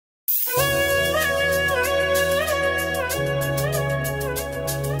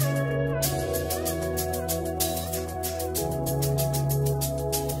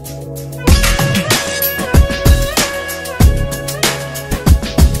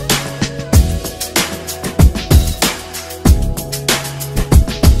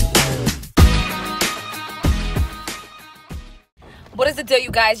deal, you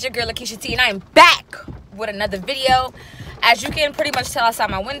guys? Your girl Lakecia T, and I am back with another video. As you can pretty much tell outside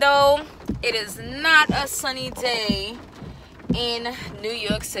my window, it is not a sunny day in New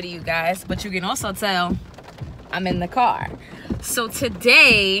York City, you guys, but you can also tell I'm in the car. So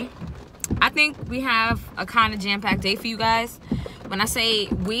today, I think we have a kind of jam-packed day for you guys. When I say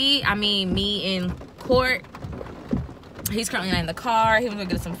we, I mean me and Court. He's currently not in the car. He was gonna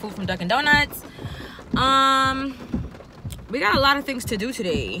get some food from Dunkin' Donuts. We got a lot of things to do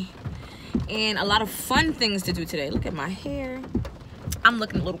today, and a lot of fun things to do today. Look at my hair. I'm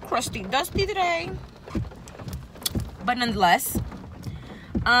looking a little crusty, dusty today, but nonetheless,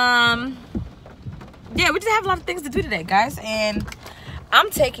 yeah, we just have a lot of things to do today, guys, and I'm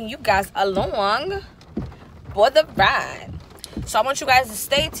taking you guys along for the ride. So I want you guys to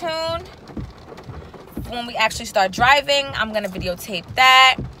stay tuned. When we actually start driving, I'm gonna videotape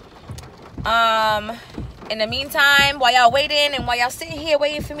that. In the meantime, while y'all waiting and while y'all sitting here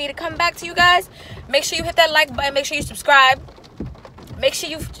waiting for me to come back to you guys, make sure you hit that like button, make sure you subscribe, make sure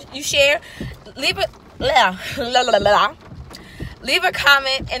you share, leave a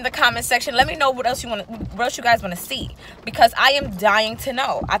comment in the comment section. Let me know what else you guys want to see, because I am dying to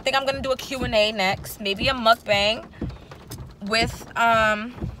know. I think I'm gonna do a Q&A next, maybe a mukbang with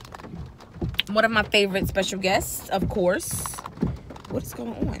one of my favorite special guests, of course. What is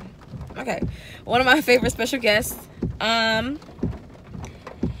going on? Okay, one of my favorite special guests. And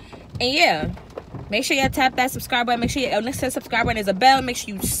yeah, make sure y'all tap that subscribe button. Make sure next to the subscribe button is a bell. Make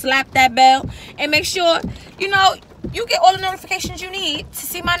sure you slap that bell, and make sure you get all the notifications you need to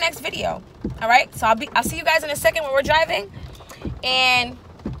see my next video. All right, so I'll see you guys in a second when we're driving, and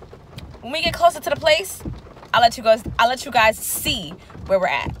when we get closer to the place, I'll let you guys see where we're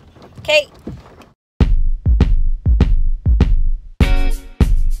at. Okay.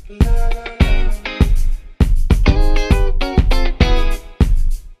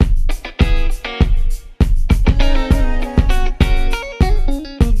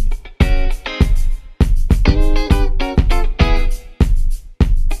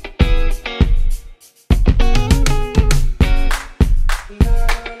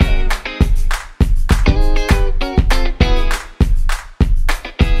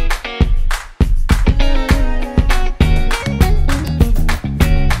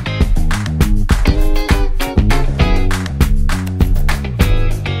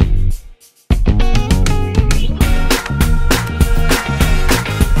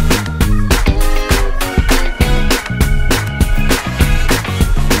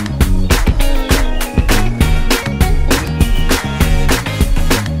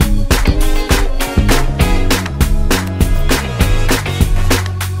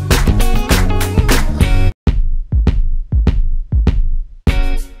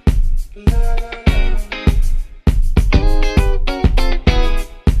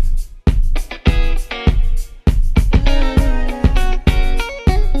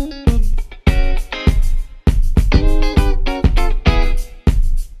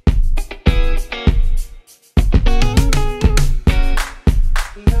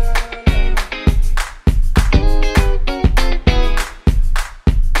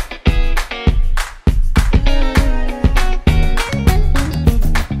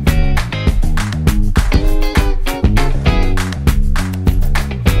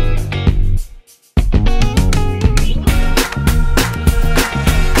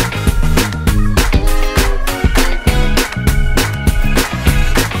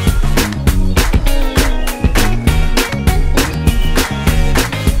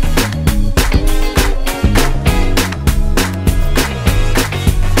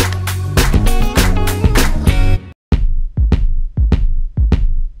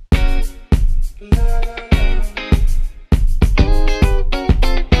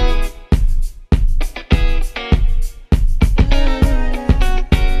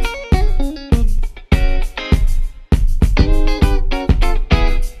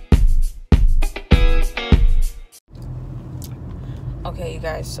 Okay, you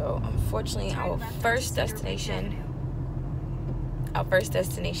guys, so unfortunately our first destination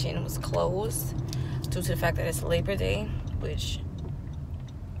was closed due to the fact that it's Labor Day, which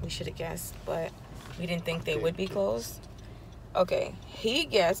we should have guessed, but we didn't think they would be closed. Okay, he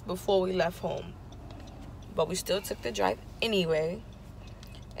guessed before we left home, but we still took the drive anyway,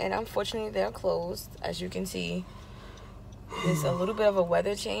 and unfortunately they're closed. As you can see, there's a little bit of a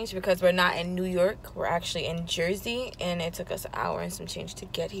weather change because we're not in New York, we're actually in Jersey, and it took us an hour and some change to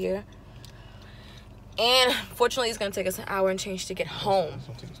get here. And fortunately, it's gonna take us an hour and change to get home. It's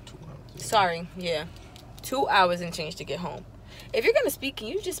gonna take us 2 hours. Sorry, yeah, 2 hours and change to get home. If you're gonna speak, can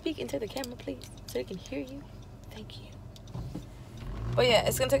you just speak into the camera, please, so they can hear you? Thank you. But yeah,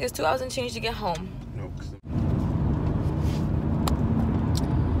 it's gonna take us 2 hours and change to get home.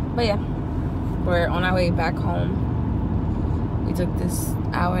 But yeah, we're on our way back home. We took this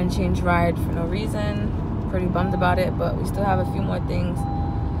hour and change ride for no reason. Pretty bummed about it, but we still have a few more things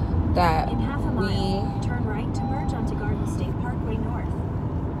that in half a mile, turn right to merge onto Garden State Parkway North.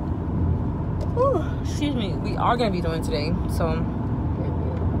 Ooh, excuse me. We are gonna be doing today, so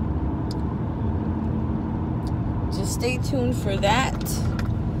just stay tuned for that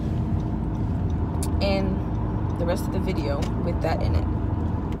and the rest of the video with that in it.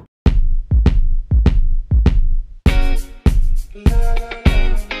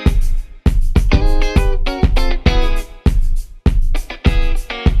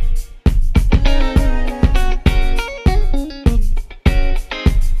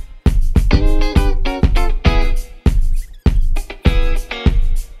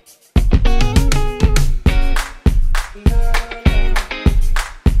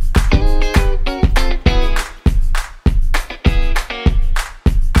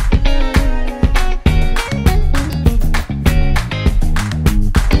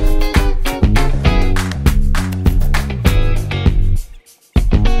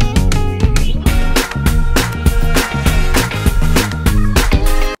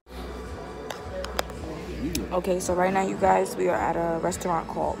 Okay, so right now, you guys, we are at a restaurant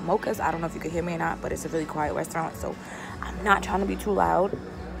called Mocha's. I don't know if you can hear me or not, but it's a really quiet restaurant, so I'm not trying to be too loud.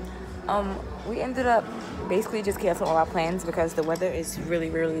 We ended up basically just canceling all our plans because the weather is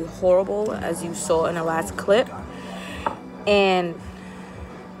really, really horrible, as you saw in the last clip. And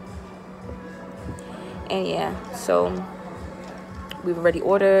yeah, so we've already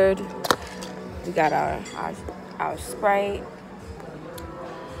ordered. We got our Sprite.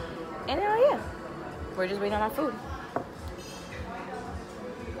 And yeah. We're just waiting on our food.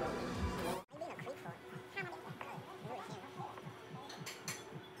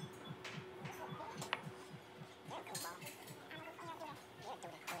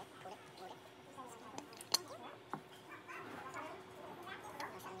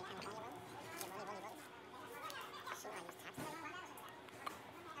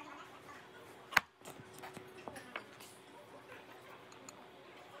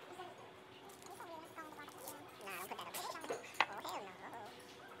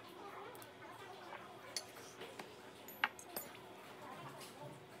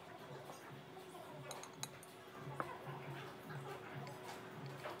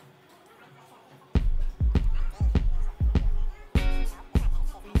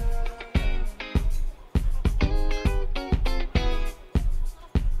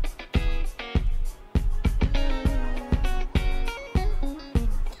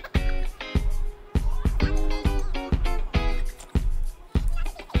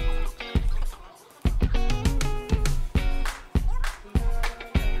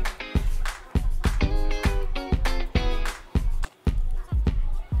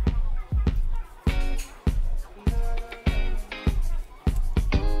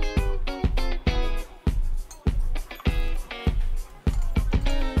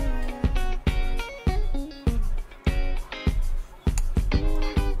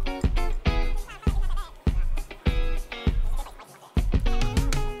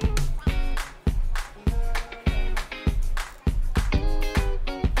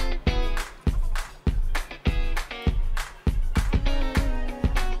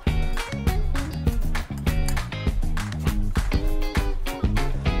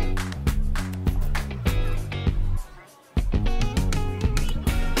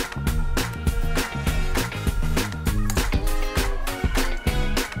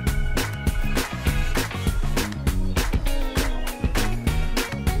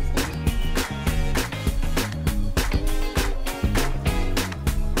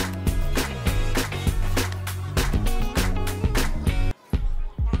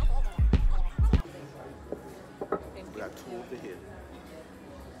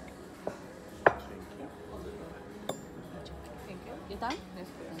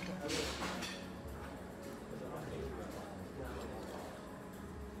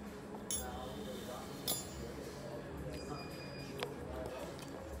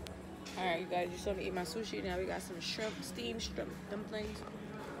 Alright, you guys, you saw me eat my sushi. Now we got some shrimp, steamed shrimp dumplings.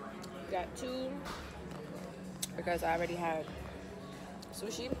 We got 2 because I already had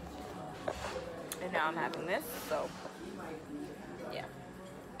sushi. And now I'm having this, so yeah.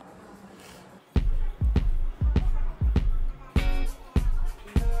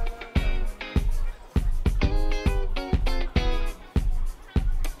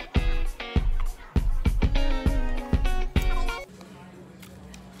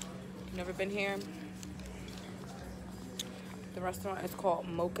 Never been here. The The restaurant is called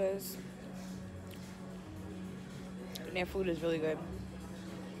Mocha's. And their food is really good.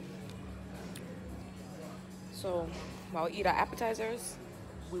 So while we eat our appetizers,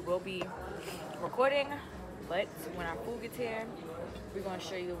 we will be recording. But when our food gets here, we're gonna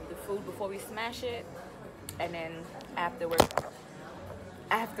show you the food before we smash it, and then after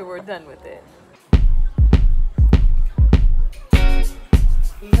we're done with it.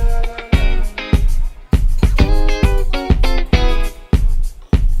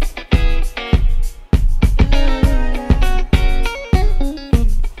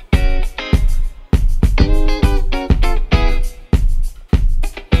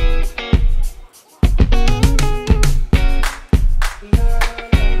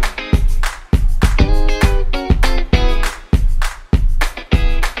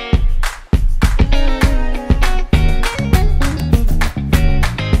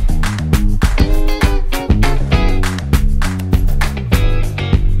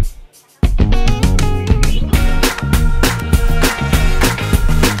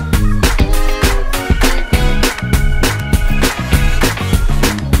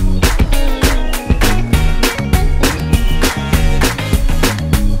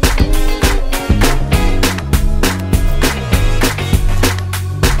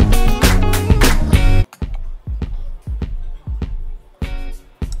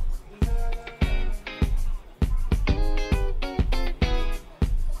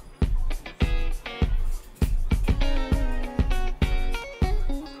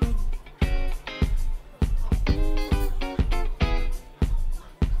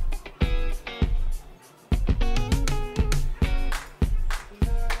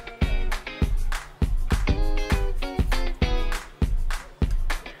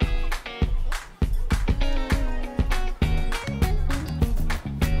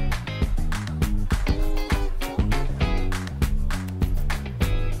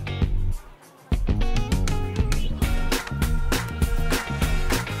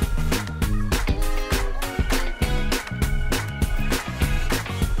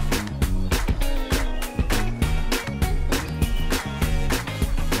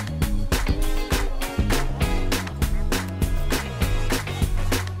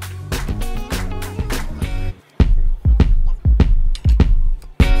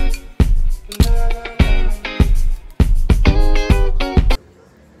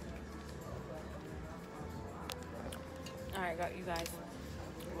 Alright, you guys,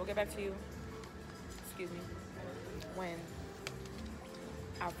 we'll get back to you, excuse me, when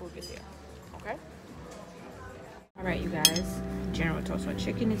our food gets here, okay? Alright, you guys, General Toast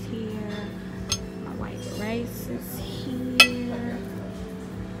chicken is here, my white rice is here,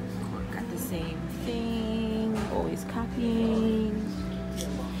 got the same thing, always copying,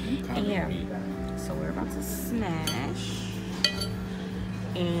 and yeah, so we're about to smash,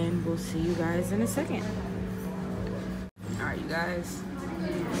 and we'll see you guys in a second. Alright, you guys,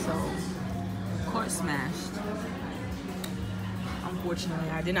 so court smashed. Unfortunately,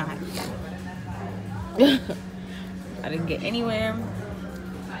 I did not. I didn't get anywhere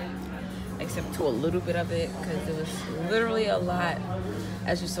except to a little bit of it because it was literally a lot,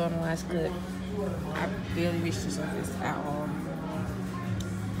 as you saw in the last clip. I barely reached the surface at all.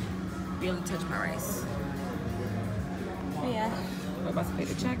 Barely touched my rice. But yeah, we're about to pay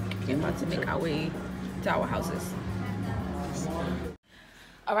the check and about to make our way to our houses.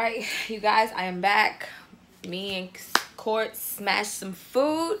 All right, you guys, I am back. Me and Court smashed some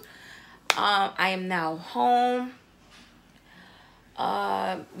food. I am now home.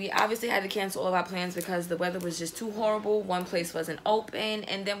 We obviously had to cancel all of our plans because the weather was just too horrible. One place wasn't open,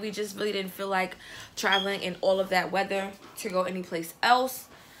 and then we just really didn't feel like traveling in all of that weather to go anyplace else.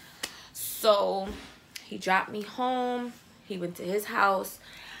 So he dropped me home. He went to his house.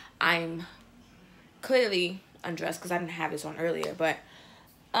 I'm clearly undressed because I didn't have this on earlier, but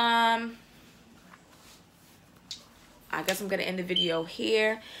I guess I'm gonna end the video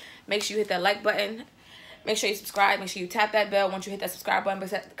here. Make sure you hit that like button. Make sure you subscribe. Make sure you tap that bell once you hit that subscribe button,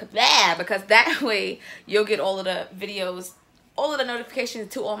 because that way you'll get all of the videos, all of the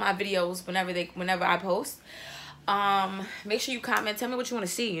notifications to all my videos whenever I post. Make sure you comment. Tell me what you want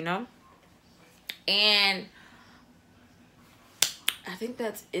to see, you know. And I think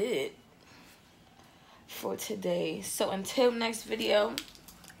that's it for today. So until next video,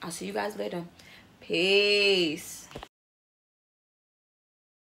 I'll see you guys later. Peace.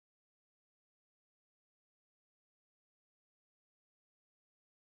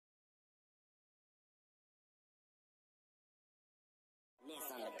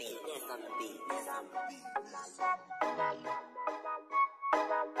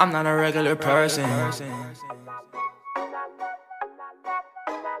 I'm not a regular person.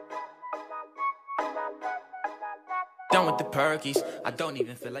 Done with the perkies, I don't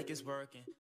even feel like it's working.